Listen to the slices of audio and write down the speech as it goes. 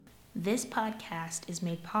This podcast is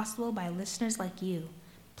made possible by listeners like you.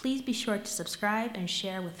 Please be sure to subscribe and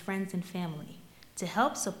share with friends and family. To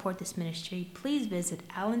help support this ministry, please visit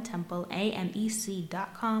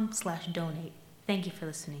allentempleamec.com/donate. Thank you for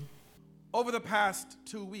listening. Over the past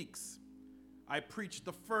 2 weeks, I preached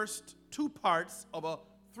the first 2 parts of a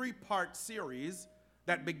 3-part series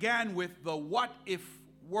that began with the What If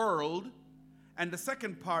World and the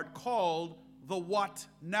second part called the What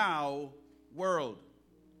Now World.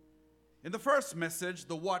 In the first message,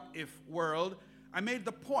 the What If World, I made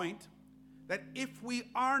the point that if we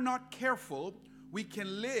are not careful, we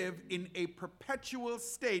can live in a perpetual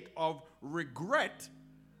state of regret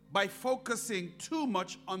by focusing too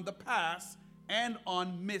much on the past and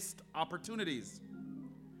on missed opportunities.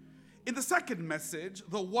 In the second message,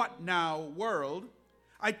 the What Now World,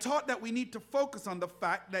 I taught that we need to focus on the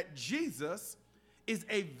fact that Jesus is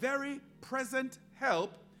a very present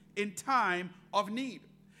help in time of need.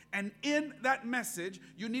 And in that message,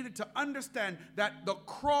 you needed to understand that the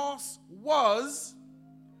cross was,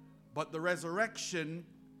 but the resurrection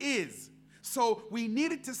is. So we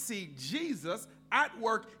needed to see Jesus at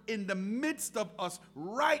work in the midst of us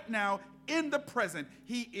right now in the present.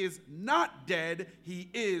 He is not dead. He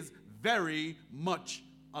is very much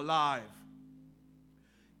alive.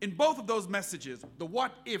 In both of those messages, the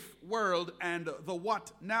What If World and the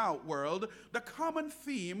What Now World, the common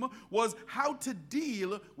theme was how to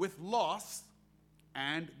deal with loss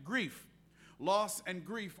and grief. Loss and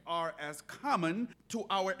grief are as common to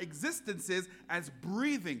our existences as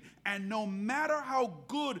breathing. And no matter how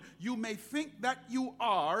good you may think that you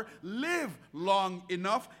are, live long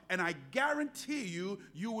enough, and I guarantee you,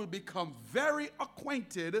 you will become very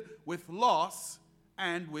acquainted with loss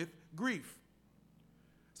and with grief.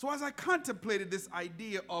 So as I contemplated this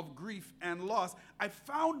idea of grief and loss, I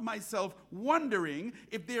found myself wondering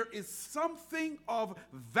if there is something of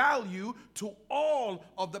value to all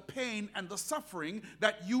of the pain and the suffering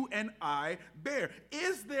that you and I bear.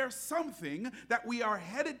 Is there something that we are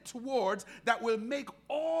headed towards that will make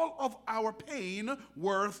all of our pain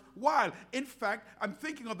worthwhile? In fact, I'm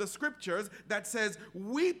thinking of the scriptures that says,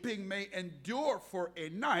 weeping may endure for a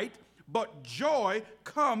night, but joy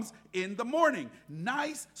comes in the morning.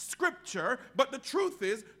 Nice scripture, but the truth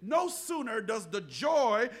is, no sooner does the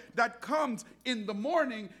joy that comes in the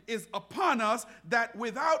morning is upon us, that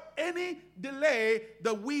without any delay,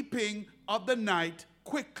 the weeping of the night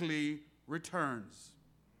quickly returns.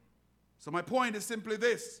 So my point is simply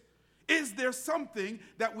this. Is there something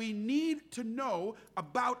that we need to know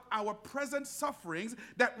about our present sufferings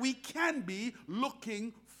that we can be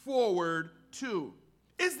looking forward to?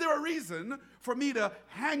 Is there a reason for me to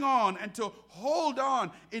hang on and to hold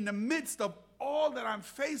on in the midst of all that I'm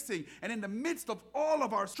facing and in the midst of all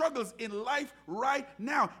of our struggles in life right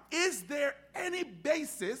now? Is there any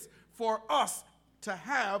basis for us to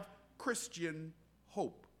have Christian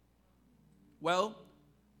hope? Well,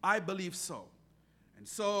 I believe so. And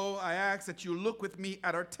so I ask that you look with me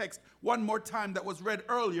at our text one more time that was read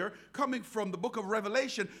earlier, coming from the book of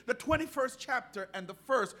Revelation, the 21st chapter and the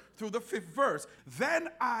 1st through the 5th verse. Then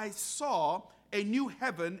I saw a new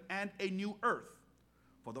heaven and a new earth.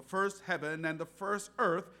 For the first heaven and the first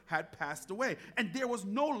earth had passed away, and there was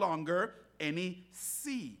no longer any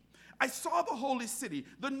sea. I saw the holy city,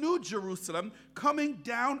 the new Jerusalem, coming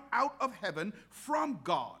down out of heaven from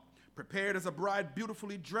God, prepared as a bride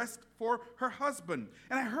beautifully dressed for her husband.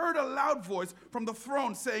 And I heard a loud voice from the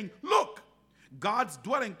throne saying, "Look, God's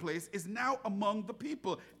dwelling place is now among the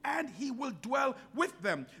people, and he will dwell with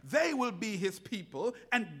them. They will be his people,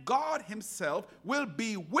 and God himself will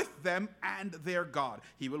be with them and their God.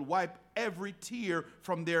 He will wipe every tear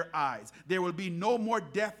from their eyes. There will be no more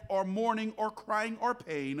death or mourning or crying or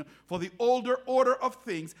pain, for the older order of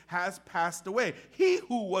things has passed away." He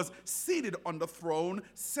who was seated on the throne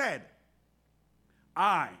said,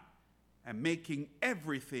 "I am making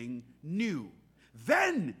everything new."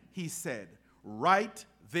 Then he said, "Write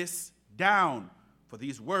this down, for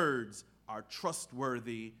these words are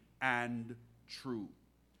trustworthy and true."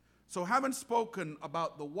 So having spoken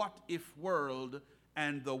about the what if world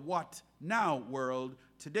and the what now world,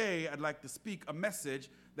 today I'd like to speak a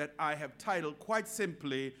message that I have titled quite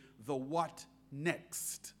simply, the what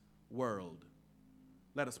next world.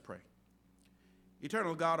 Let us pray.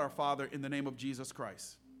 Eternal God, our Father, in the name of Jesus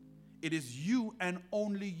Christ, it is you and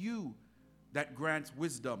only you that grants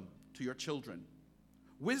wisdom to your children.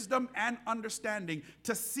 Wisdom and understanding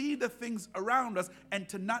to see the things around us and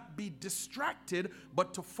to not be distracted,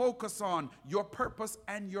 but to focus on your purpose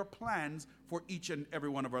and your plans for each and every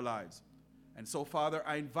one of our lives. And so, Father,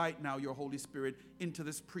 I invite now your Holy Spirit into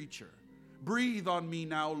this preacher. Breathe on me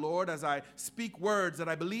now, Lord, as I speak words that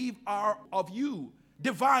I believe are of you,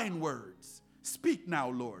 divine words. Speak now,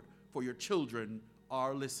 Lord, for your children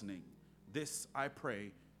are listening. This I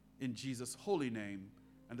pray in Jesus' holy name,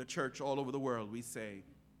 and the church all over the world, we say,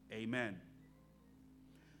 amen.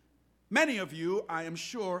 Many of you, I am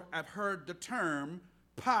sure, have heard the term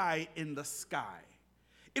pie in the sky.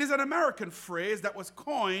 It is an American phrase that was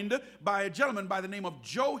coined by a gentleman by the name of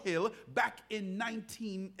Joe Hill back in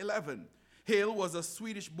 1911. Hill was a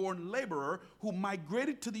Swedish-born laborer who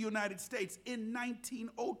migrated to the United States in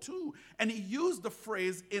 1902, and he used the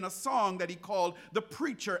phrase in a song that he called The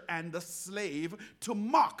Preacher and the Slave to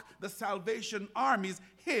mock the Salvation Army's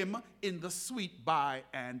hymn In the Sweet By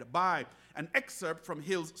and By. An excerpt from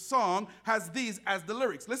Hill's song has these as the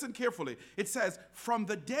lyrics. Listen carefully. It says, "From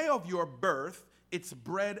the day of your birth, it's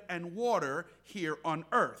bread and water here on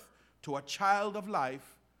earth, to a child of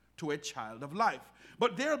life, to a child of life.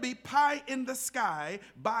 But there'll be pie in the sky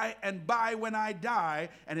by and by when I die,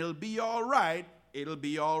 and it'll be all right, it'll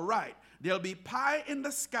be all right. There'll be pie in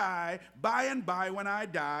the sky by and by when I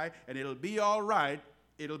die, and it'll be all right,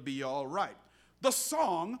 it'll be all right." The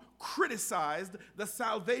song criticized the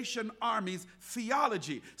Salvation Army's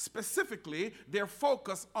theology, specifically their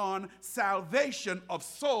focus on salvation of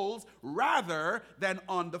souls rather than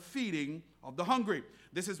on the feeding of the hungry.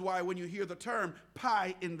 This is why when you hear the term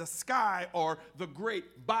pie in the sky or the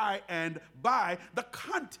great by and by, the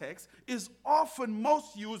context is often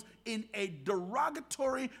most used in a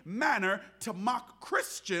derogatory manner to mock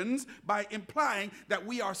Christians by implying that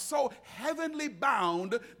we are so heavenly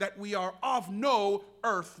bound that we are of no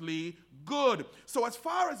earthly good. So as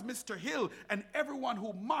far as Mr. Hill and everyone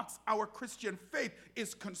who mocks our Christian faith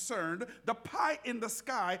is concerned, the pie in the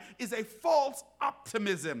sky is a false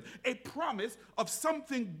optimism, a promise of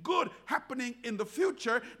something good happening in the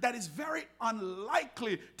future that is very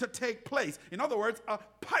unlikely to take place. In other words, a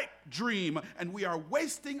pipe dream, and we are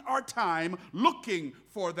wasting our time looking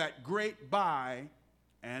for that great by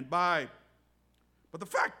and by. But the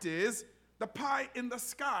fact is, the pie in the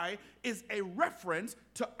sky is a reference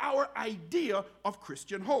to our idea of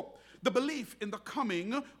Christian hope. The belief in the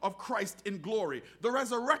coming of Christ in glory, the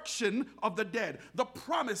resurrection of the dead, the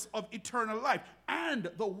promise of eternal life, and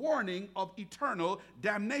the warning of eternal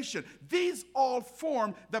damnation. These all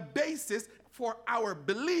form the basis for our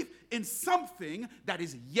belief in something that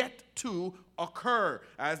is yet to occur.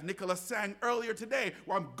 As Nicholas sang earlier today,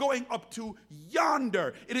 where I'm going up to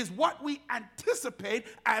yonder. It is what we anticipate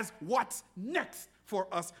as what's next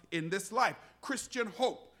for us in this life. Christian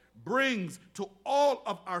hope brings to all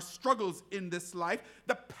of our struggles in this life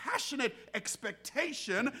the passionate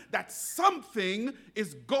expectation that something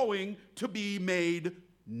is going to be made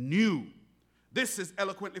new. This is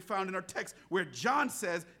eloquently found in our text where John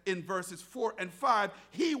says in verses 4 and 5,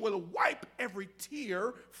 he will wipe every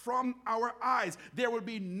tear from our eyes. There will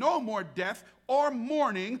be no more death or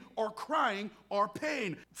mourning or crying or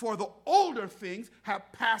pain, for the older things have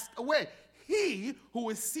passed away. He who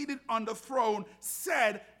is seated on the throne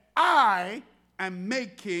said, I am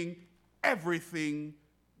making everything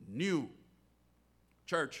new.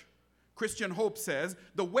 Church, Christian hope says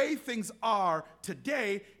the way things are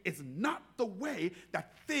today is not the way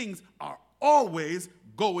that things are always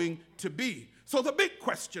going to be. So the big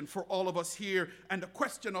question for all of us here, and the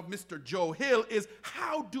question of Mr. Joe Hill, is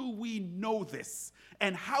how do we know this?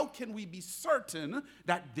 And how can we be certain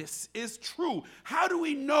that this is true? How do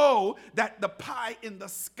we know that the pie in the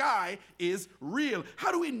sky is real?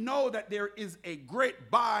 How do we know that there is a great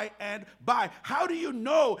by and by? How do you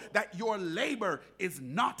know that your labor is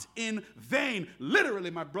not in vain? Literally,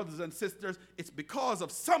 my brothers and sisters, it's because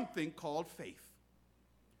of something called faith.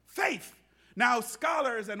 Faith. Now,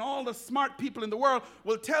 scholars and all the smart people in the world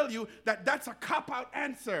will tell you that that's a cop-out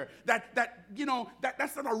answer,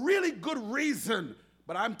 that's not a really good reason.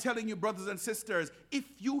 But I'm telling you, brothers and sisters, if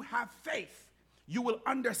you have faith, you will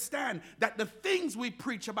understand that the things we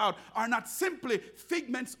preach about are not simply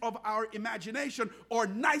figments of our imagination or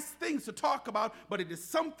nice things to talk about, but it is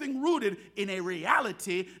something rooted in a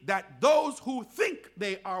reality that those who think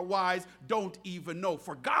they are wise don't even know.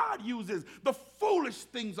 For God uses the foolish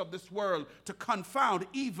things of this world to confound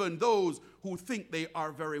even those who think they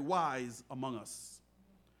are very wise among us.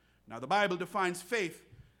 Now, the Bible defines faith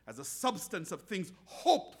as a substance of things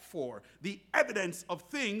hoped for, the evidence of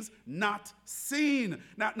things not seen.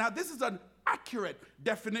 Now this is an accurate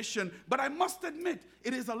definition, but I must admit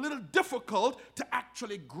it is a little difficult to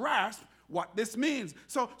actually grasp what this means.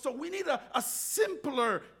 So we need a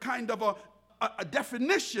simpler kind of a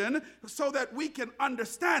definition so that we can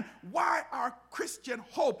understand why our Christian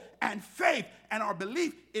hope and faith and our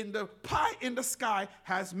belief in the pie in the sky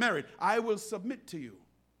has merit. I will submit to you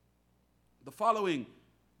the following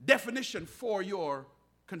definition for your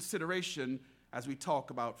consideration as we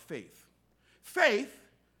talk about faith. Faith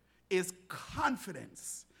is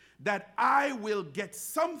confidence that I will get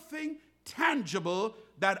something tangible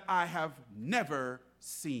that I have never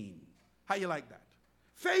seen. How you like that?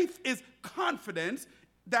 Faith is confidence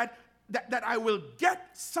that I will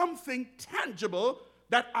get something tangible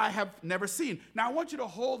that I have never seen. Now, I want you to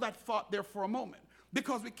hold that thought there for a moment,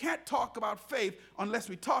 because we can't talk about faith unless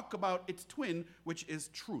we talk about its twin, which is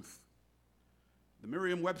truth. The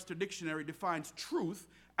Merriam-Webster Dictionary defines truth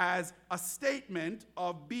as a statement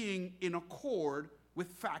of being in accord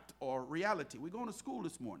with fact or reality. We're going to school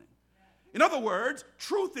this morning. In other words,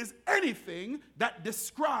 truth is anything that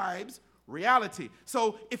describes reality.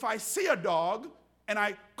 So if I see a dog and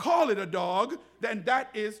I call it a dog, then that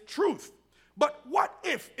is truth. But what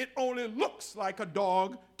if it only looks like a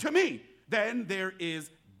dog to me? Then there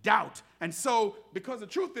is doubt. And so, because the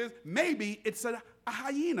truth is, maybe it's a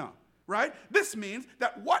hyena, right? This means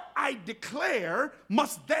that what I declare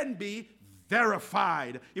must then be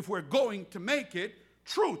verified if we're going to make it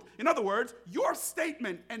truth. In other words, your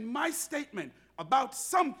statement and my statement about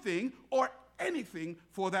something, or anything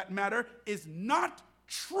for that matter, is not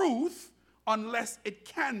truth unless it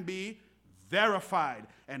can be verified.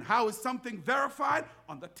 And how is something verified?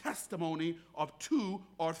 On the testimony of 2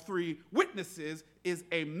 or 3 witnesses is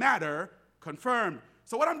a matter confirmed.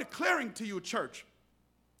 So what I'm declaring to you, church,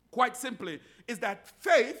 quite simply, is that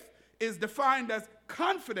faith is defined as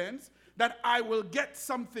confidence that I will get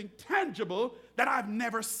something tangible that I've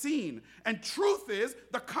never seen. And truth is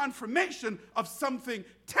the confirmation of something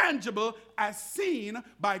tangible as seen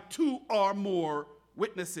by 2 or more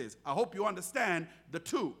witnesses. I hope you understand the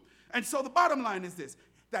two. And so the bottom line is this,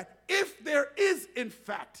 that if there is in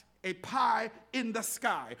fact a pie in the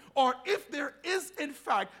sky, or if there is in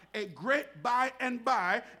fact a great by and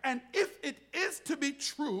by, and if it is to be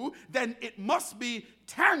true, then it must be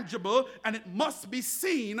tangible and it must be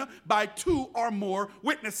seen by 2 or more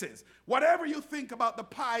witnesses. Whatever you think about the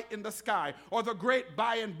pie in the sky or the great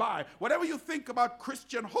by and by, whatever you think about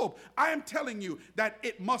Christian hope, I am telling you that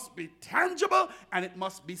it must be tangible and it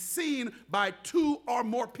must be seen by 2 or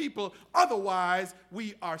more people. Otherwise,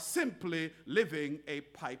 we are simply living a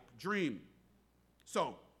pipe dream.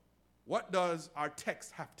 So, what does our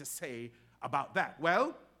text have to say about that?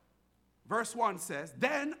 Well, verse 1 says,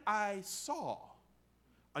 "Then I saw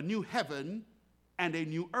a new heaven and a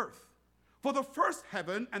new earth. For the first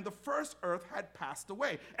heaven and the first earth had passed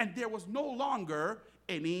away, and there was no longer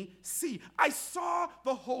any sea. I saw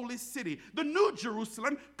the holy city, the new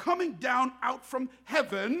Jerusalem, coming down out from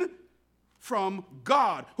heaven from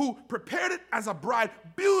God, who prepared it as a bride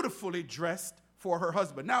beautifully dressed for her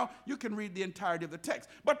husband." Now, you can read the entirety of the text,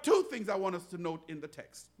 but 2 things I want us to note in the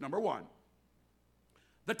text. Number 1,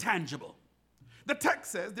 the tangible. The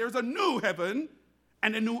text says there's a new heaven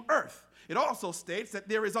and a new earth. It also states that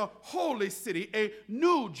there is a holy city, a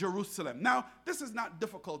new Jerusalem. Now, this is not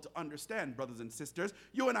difficult to understand, brothers and sisters.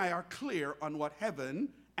 You and I are clear on what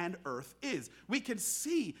heaven and earth is. We can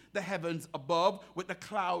see the heavens above with the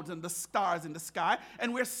clouds and the stars in the sky,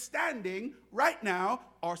 and we're standing right now,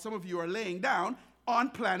 or some of you are laying down, on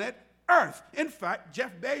planet Earth. In fact,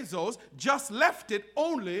 Jeff Bezos just left it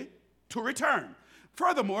only to return.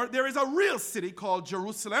 Furthermore, there is a real city called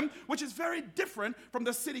Jerusalem, which is very different from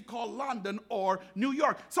the city called London or New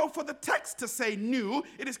York. So for the text to say new,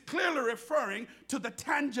 it is clearly referring to the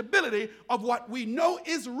tangibility of what we know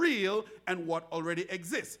is real and what already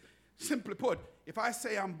exists. Simply put, if I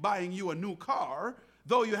say I'm buying you a new car,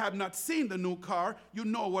 though you have not seen the new car, you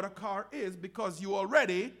know what a car is because you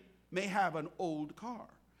already may have an old car.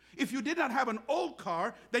 If you did not have an old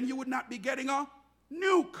car, then you would not be getting a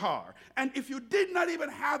new car. And if you did not even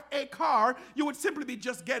have a car, you would simply be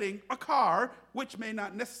just getting a car, which may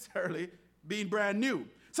not necessarily be brand new.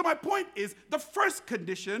 So my point is, the first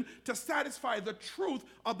condition to satisfy the truth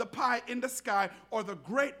of the pie in the sky or the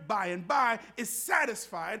great by and by is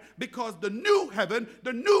satisfied because the new heaven,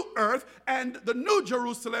 the new earth, and the new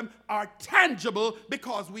Jerusalem are tangible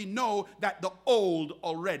because we know that the old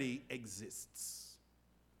already exists.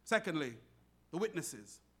 Secondly, the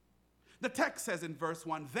witnesses. The text says in verse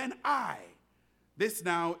 1, "Then I," this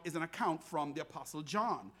now is an account from the Apostle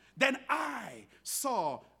John, "then I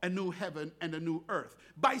saw a new heaven and a new earth."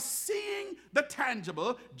 By seeing the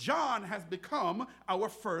tangible, John has become our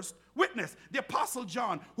first witness. The Apostle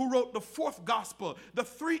John, who wrote the 4th gospel, the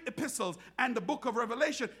 3 epistles, and the book of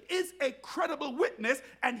Revelation, is a credible witness,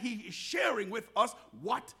 and he is sharing with us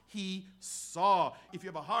what he saw. If you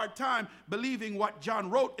have a hard time believing what John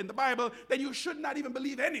wrote in the Bible, then you should not even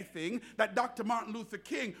believe anything that Dr. Martin Luther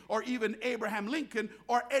King or even Abraham Lincoln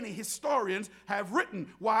or any historians have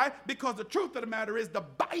written. Why? Because the truth of the matter is the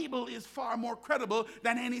Bible is far more credible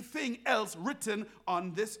than anything else written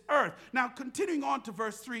on this earth. Now, continuing on to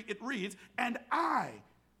verse 3, it reads, "And I,"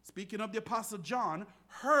 speaking of the Apostle John,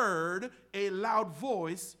 "heard a loud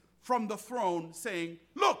voice from the throne saying,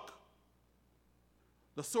 'Look.'"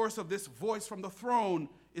 The source of this voice from the throne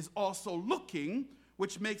is also looking,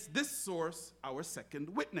 which makes this source our second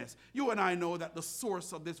witness. You and I know that the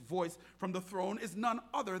source of this voice from the throne is none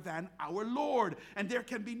other than our Lord, and there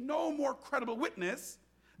can be no more credible witness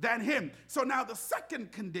than him. So now the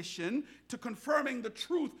second condition to confirming the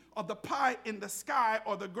truth of the pie in the sky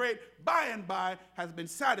or the great by and by has been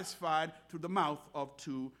satisfied through the mouth of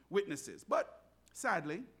 2 witnesses. But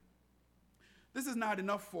sadly, this is not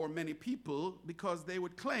enough for many people, because they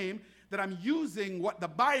would claim that I'm using what the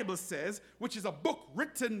Bible says, which is a book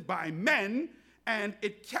written by men, and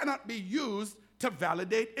it cannot be used to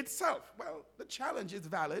validate itself. Well, the challenge is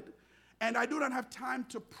valid, and I do not have time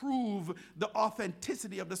to prove the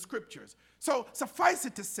authenticity of the scriptures. So suffice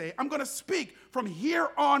it to say, I'm going to speak from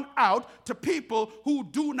here on out to people who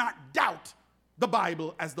do not doubt the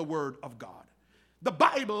Bible as the Word of God. The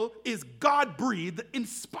Bible is God-breathed,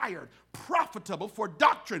 inspired, profitable for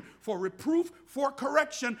doctrine, for reproof, for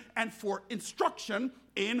correction, and for instruction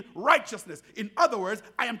in righteousness. In other words,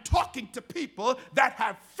 I am talking to people that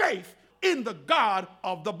have faith in the God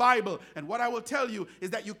of the Bible. And what I will tell you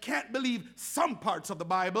is that you can't believe some parts of the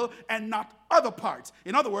Bible and not other parts.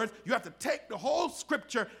 In other words, you have to take the whole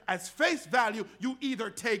scripture as face value. You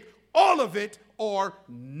either take all of it or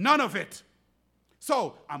none of it.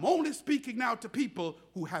 So I'm only speaking now to people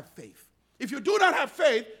who have faith. If you do not have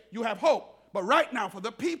faith, you have hope. But right now, for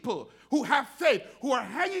the people who have faith, who are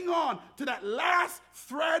hanging on to that last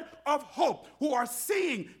thread of hope, who are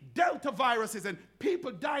seeing Delta viruses and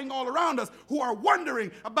people dying all around us, who are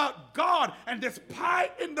wondering about God and this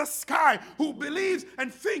pie in the sky, who believes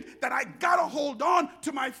and think that I gotta hold on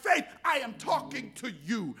to my faith, I am talking to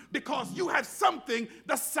you, because you have something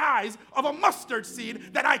the size of a mustard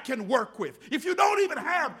seed that I can work with. If you don't even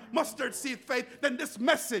have mustard seed faith, then this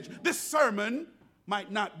message, this sermon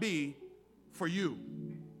might not be for you.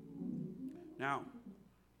 Now,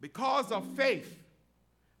 because of faith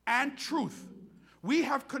and truth, we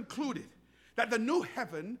have concluded that the new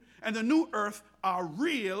heaven and the new earth are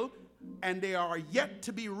real, and they are yet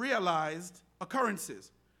to be realized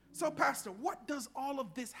occurrences. So, Pastor, what does all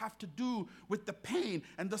of this have to do with the pain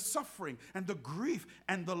and the suffering and the grief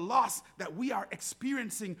and the loss that we are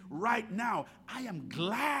experiencing right now? I am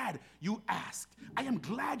glad you asked. I am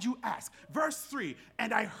glad you asked. Verse 3,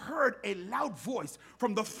 "And I heard a loud voice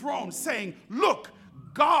from the throne saying, 'Look,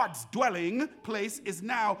 God's dwelling place is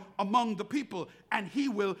now among the people, and he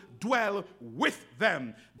will dwell with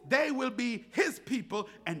them. They will be his people,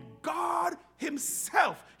 and God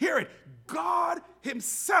himself,'" hear it, "God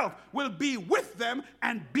himself will be with them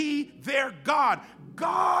and be their God.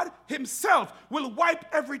 God himself will wipe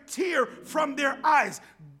every tear from their eyes.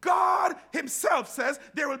 God himself says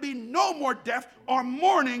there will be no more death or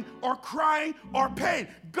mourning or crying or pain.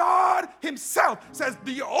 God himself says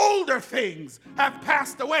the older things have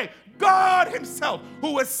passed away. God himself,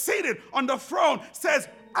 who is seated on the throne, says,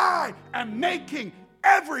 'I am making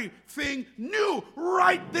everything new.'"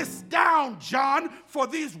 Write this down, John, for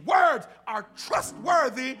these words are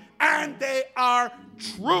trustworthy and they are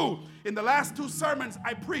true. In the last 2 sermons,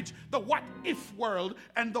 I preached the what if world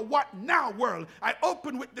and the what now world. I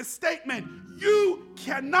open with this statement: you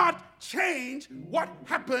cannot change what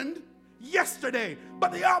happened yesterday.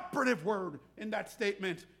 But the operative word in that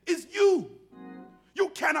statement is you. You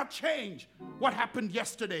cannot change what happened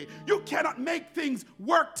yesterday. You cannot make things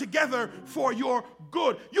work together for your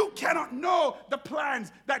good. You cannot know the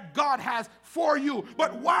plans that God has for you.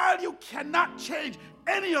 But while you cannot change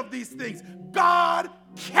any of these things, God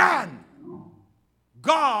can.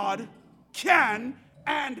 God can,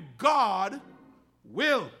 and God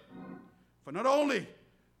will. For not only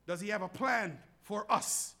does he have a plan for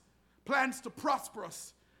us, plans to prosper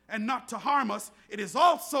us and not to harm us, it is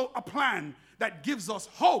also a plan that gives us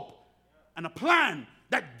hope, and a plan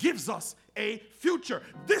that gives us a future.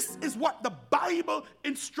 This is what the Bible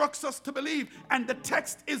instructs us to believe, and the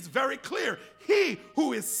text is very clear. He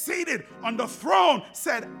who is seated on the throne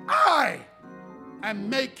said, "I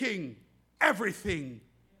am making everything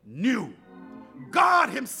new." God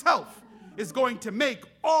himself is going to make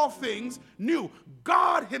all things new.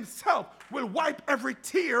 God himself will wipe every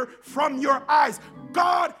tear from your eyes.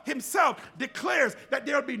 God himself declares that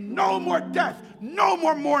there will be no more death, no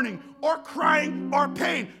more mourning or crying or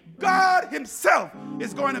pain. God himself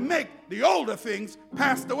is going to make the older things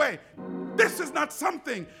passed away. This is not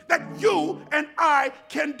something that you and I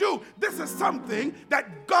can do. This is something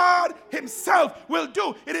that God himself will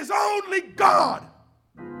do. It is only God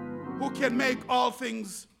who can make all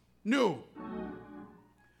things new.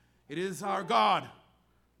 It is our God,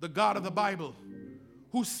 the God of the Bible,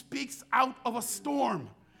 who speaks out of a storm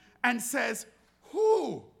and says,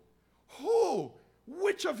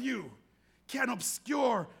 which of you can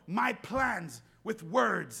obscure my plans with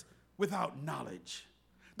words without knowledge?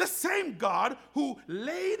 The same God who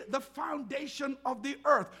laid the foundation of the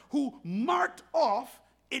earth, who marked off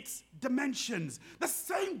its dimensions. The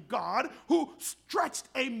same God who stretched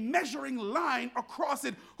a measuring line across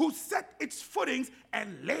it, who set its footings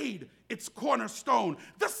and laid its cornerstone.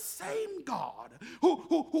 The same God who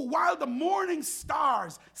while the morning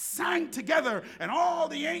stars sang together and all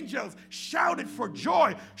the angels shouted for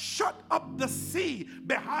joy, shut up the sea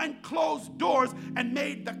behind closed doors and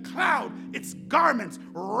made the cloud its garments,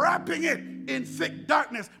 wrapping it in thick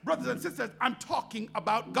darkness. Brothers and sisters, I'm talking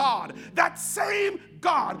about God. That same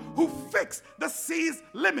God who fixed the sea's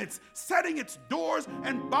limits, setting its doors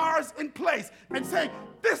and bars in place and saying,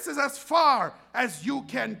 this is as far as you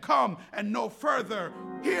can come and no further.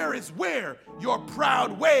 Here is where your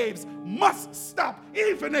proud waves must stop,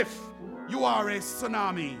 even if you are a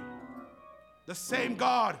tsunami. The same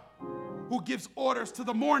God who gives orders to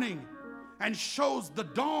the morning and shows the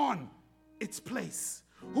dawn its place,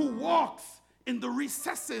 who walks in the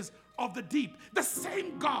recesses of the deep. The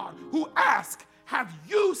same God who asks, have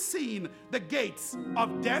you seen the gates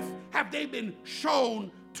of death? Have they been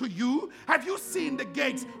shown to you? Have you seen the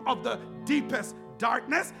gates of the deepest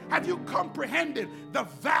darkness? Have you comprehended the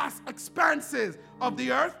vast expanses of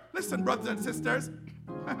the earth? Listen, brothers and sisters,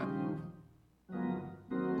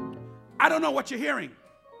 I don't know what you're hearing,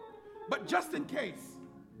 but just in case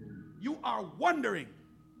you are wondering,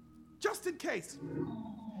 just in case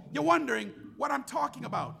you're wondering what I'm talking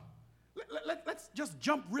about, let's just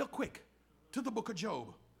jump real quick to the book of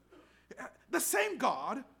Job. The same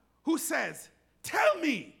God who says, tell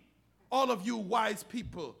me, all of you wise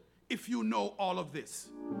people, if you know all of this.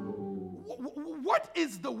 What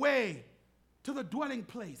is the way to the dwelling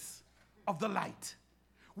place of the light?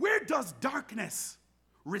 Where does darkness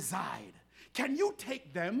reside? Can you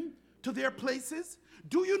take them to their places?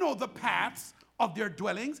 Do you know the paths of their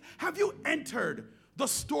dwellings? Have you entered the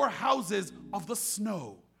storehouses of the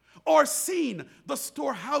snow, or seen the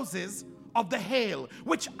storehouses of the hail,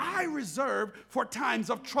 which I reserve for times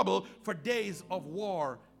of trouble, for days of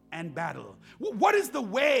war and battle? What is the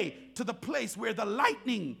way to the place where the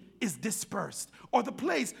lightning is dispersed, or the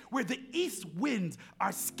place where the east winds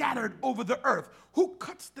are scattered over the earth? Who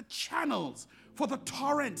cuts the channels for the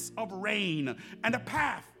torrents of rain, and a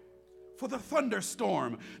path for the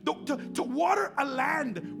thunderstorm, to water a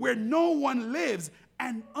land where no one lives,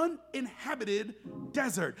 an uninhabited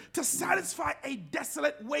desert, to satisfy a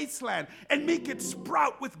desolate wasteland and make it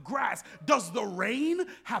sprout with grass? Does the rain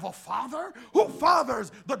have a father? Who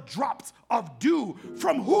fathers the drops of dew?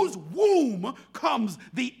 From whose womb comes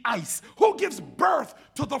the ice? Who gives birth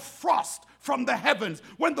to the frost from the heavens?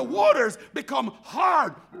 When the waters become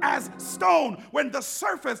hard as stone, when the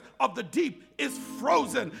surface of the deep is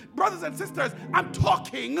frozen. Brothers and sisters, I'm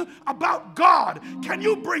talking about God. Can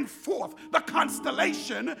you bring forth the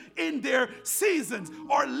constellation in their seasons,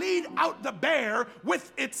 or lead out the bear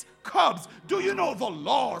with its cubs? Do you know the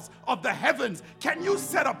laws of the heavens? Can you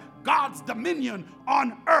set up God's dominion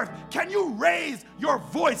on earth? Can you raise your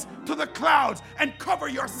voice to the clouds and cover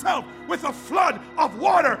yourself with a flood of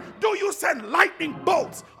water? Do you send lightning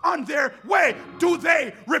bolts on their way? Do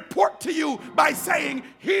they report to you by saying,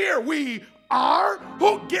 here we are?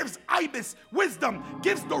 Who gives ibis wisdom,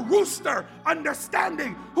 gives the rooster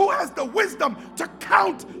understanding? Who has the wisdom to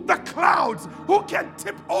count the clouds? Who can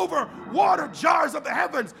tip over water jars of the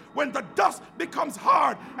heavens when the dust becomes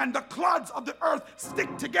hard and the clods of the earth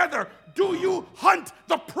stick together? Do you hunt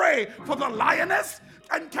the prey for the lioness?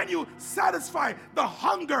 And can you satisfy the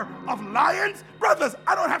hunger of lions? Brothers,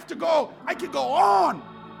 I don't have to go. I can go on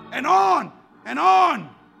and on and on.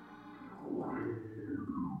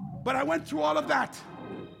 But I went through all of that.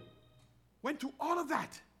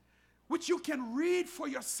 Which you can read for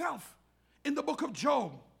yourself in the book of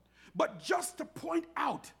Job. But just to point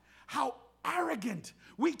out how arrogant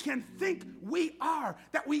we can think we are,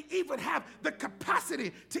 that we even have the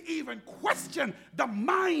capacity to even question the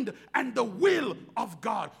mind and the will of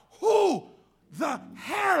God. Who the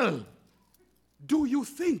hell do you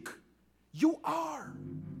think you are?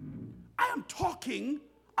 I am talking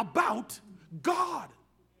about God.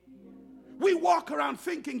 We walk around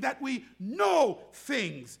thinking that we know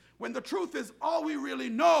things, when the truth is all we really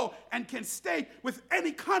know and can state with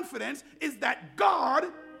any confidence is that God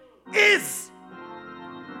is.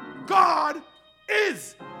 God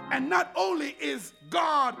is. And not only is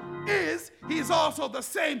God is, he is also the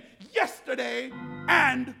same yesterday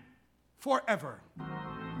and forever.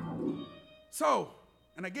 So,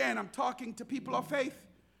 and again, I'm talking to people of faith.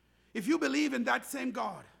 If you believe in that same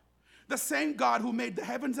God, the same God who made the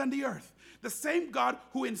heavens and the earth, the same God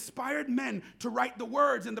who inspired men to write the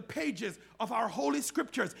words in the pages of our holy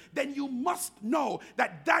scriptures, then you must know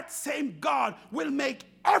that that same God will make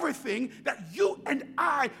everything that you and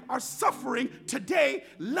I are suffering today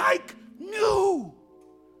like new.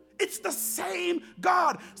 It's the same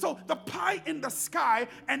God. So the pie in the sky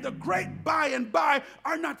and the great by and by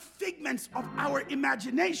are not figments of our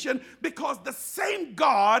imagination, because the same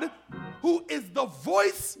God who is the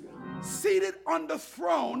voice seated on the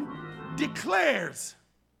throne declares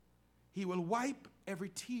he will wipe every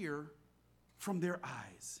tear from their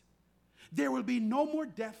eyes. There will be no more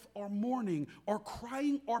death or mourning or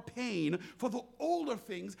crying or pain, for the older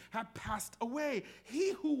things have passed away.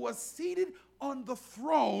 He who was seated on the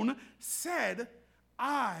throne said,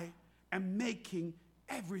 I am making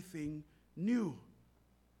everything new.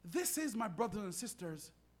 This is, my brothers and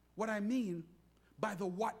sisters, what I mean by the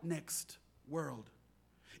what next world.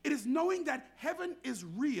 It is knowing that heaven is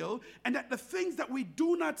real and that the things that we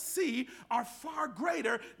do not see are far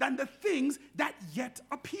greater than the things that yet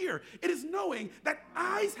appear. It is knowing that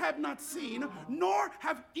eyes have not seen, nor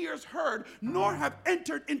have ears heard, nor have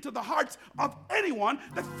entered into the hearts of anyone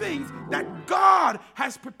the things that God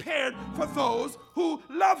has prepared for those who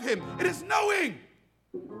love him. It is knowing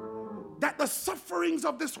that the sufferings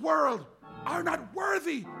of this world are not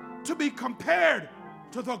worthy to be compared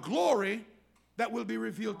to the glory that will be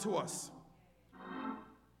revealed to us.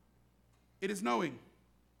 It is knowing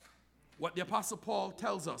what the Apostle Paul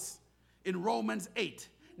tells us in Romans 8.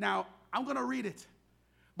 Now, I'm going to read it.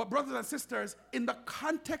 But brothers and sisters, in the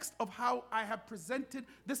context of how I have presented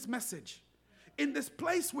this message, in this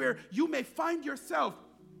place where you may find yourself,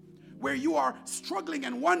 where you are struggling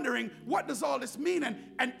and wondering, what does all this mean?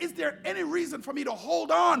 And is there any reason for me to hold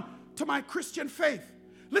on to my Christian faith?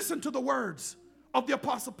 Listen to the words of the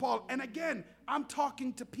Apostle Paul. And again, I'm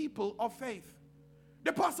talking to people of faith.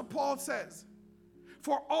 The Apostle Paul says,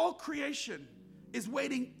 for all creation is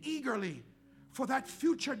waiting eagerly for that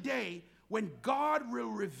future day when God will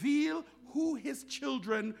reveal who his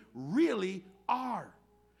children really are.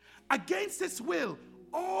 Against its will,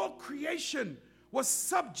 all creation was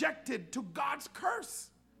subjected to God's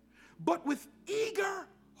curse. But with eager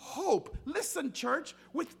hope, listen, church,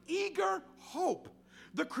 with eager hope,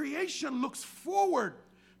 the creation looks forward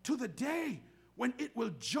to the day when it will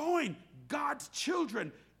join God's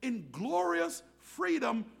children in glorious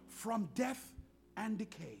freedom from death and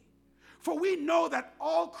decay. For we know that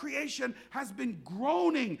all creation has been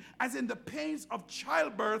groaning as in the pains of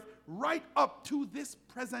childbirth right up to this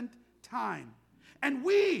present time. And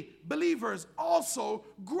we, believers, also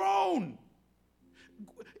groan,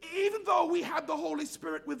 even though we have the Holy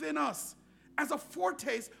Spirit within us, as a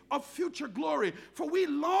foretaste of future glory. For we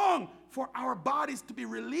long for our bodies to be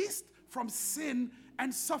released from sin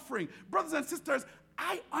and suffering. Brothers and sisters,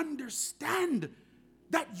 I understand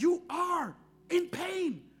that you are in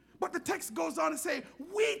pain. But the text goes on to say,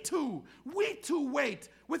 we too wait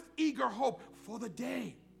with eager hope for the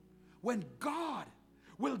day when God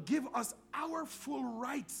will give us our full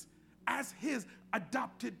rights as his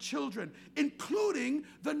adopted children, including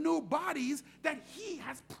the new bodies that he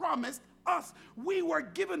has promised us. We were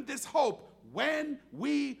given this hope when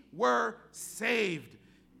we were saved.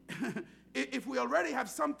 If we already have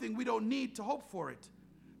something, we don't need to hope for it.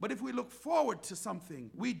 But if we look forward to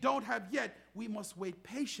something we don't have yet, we must wait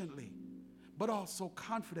patiently, but also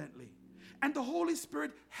confidently. And the Holy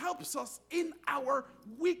Spirit helps us in our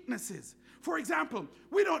weaknesses. For example,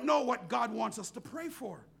 we don't know what God wants us to pray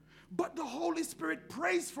for, but the Holy Spirit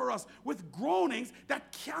prays for us with groanings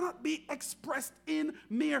that cannot be expressed in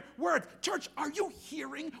mere words. Church, are you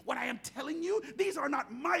hearing what I am telling you? These are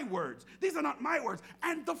not my words. These are not my words.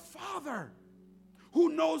 And the Father, who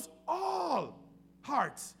knows all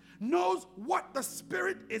hearts, knows what the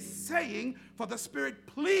Spirit is saying, for the Spirit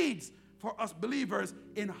pleads for us believers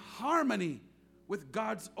in harmony with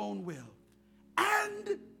God's own will.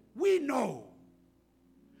 And we know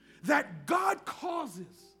that God causes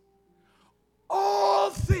all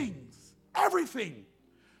things, everything,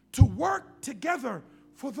 to work together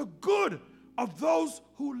for the good of those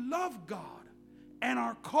who love God and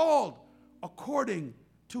are called according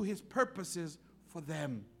to his purposes for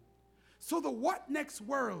them. So the what next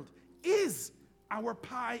world is our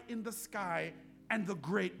pie in the sky and the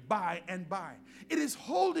great by and by. It is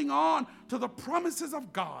holding on to the promises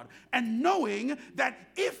of God and knowing that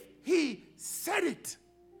if he said it,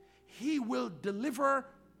 he will deliver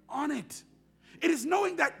on it. It is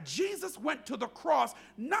knowing that Jesus went to the cross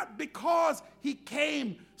not because he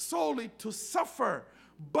came solely to suffer,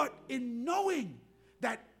 but in knowing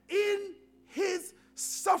that in his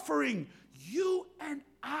suffering, you and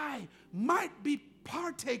I might be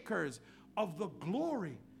partakers of the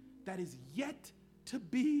glory that is yet to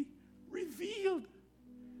be revealed.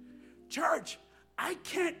 Church, I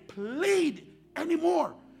can't plead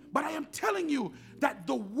anymore, but I am telling you that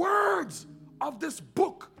the words of this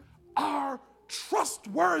book are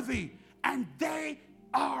trustworthy and they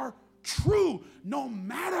are true, no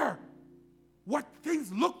matter what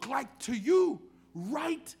things look like to you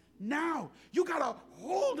right now. You gotta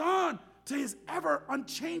hold on to his ever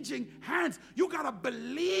unchanging hands. You gotta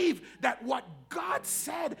believe that what God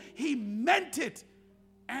said, he meant it,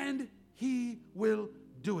 and he will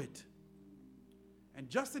do it. And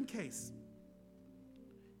just in case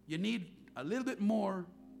you need a little bit more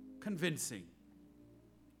convincing,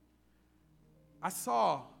 I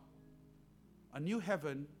saw a new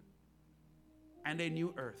heaven and a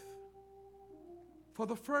new earth. For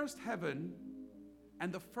the first heaven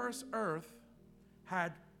and the first earth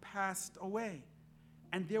had passed away,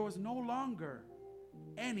 and there was no longer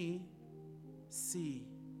any sea.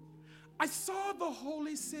 I saw the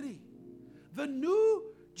holy city, the new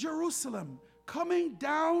Jerusalem, coming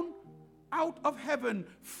down out of heaven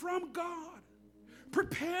from God,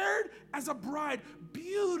 prepared as a bride,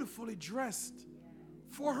 beautifully dressed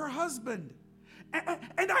for her husband.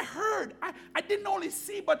 And I heard, I didn't only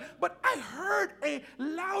see, but I heard a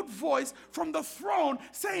loud voice from the throne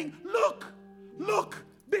saying, look, look,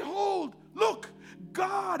 behold, look,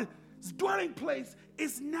 God's dwelling place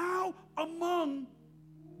is now among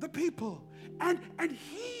the people. And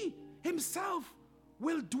he himself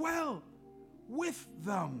will dwell with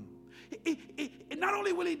them. Not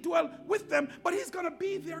only will he dwell with them, but he's going to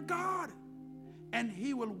be their God. And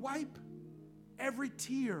he will wipe every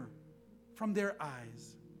tear from their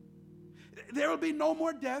eyes. There will be no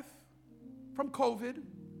more death from COVID,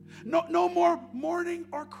 no more mourning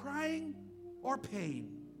or crying or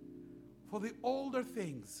pain, for the older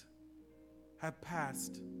things have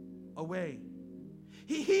passed away.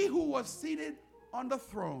 He who was seated on the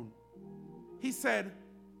throne, he said,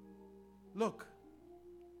 look,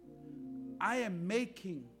 I am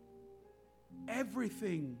making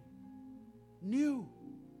everything new.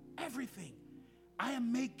 Everything. I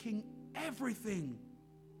am making everything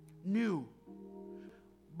new.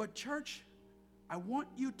 But church, I want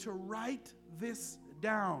you to write this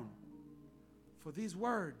down. For these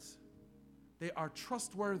words, they are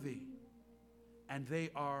trustworthy and they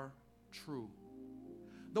are true.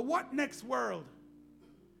 The what next world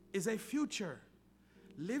is a future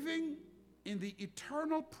living in the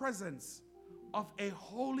eternal presence of a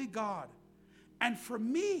holy God. And for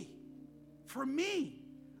me,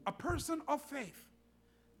 a person of faith,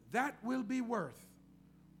 that will be worth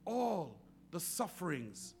all the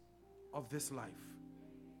sufferings of this life.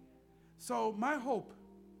 So my hope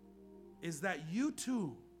is that you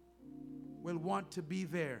too will want to be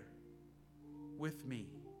there with me.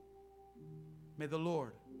 May the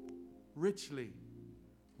Lord richly,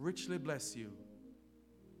 richly bless you,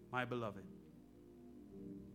 my beloved.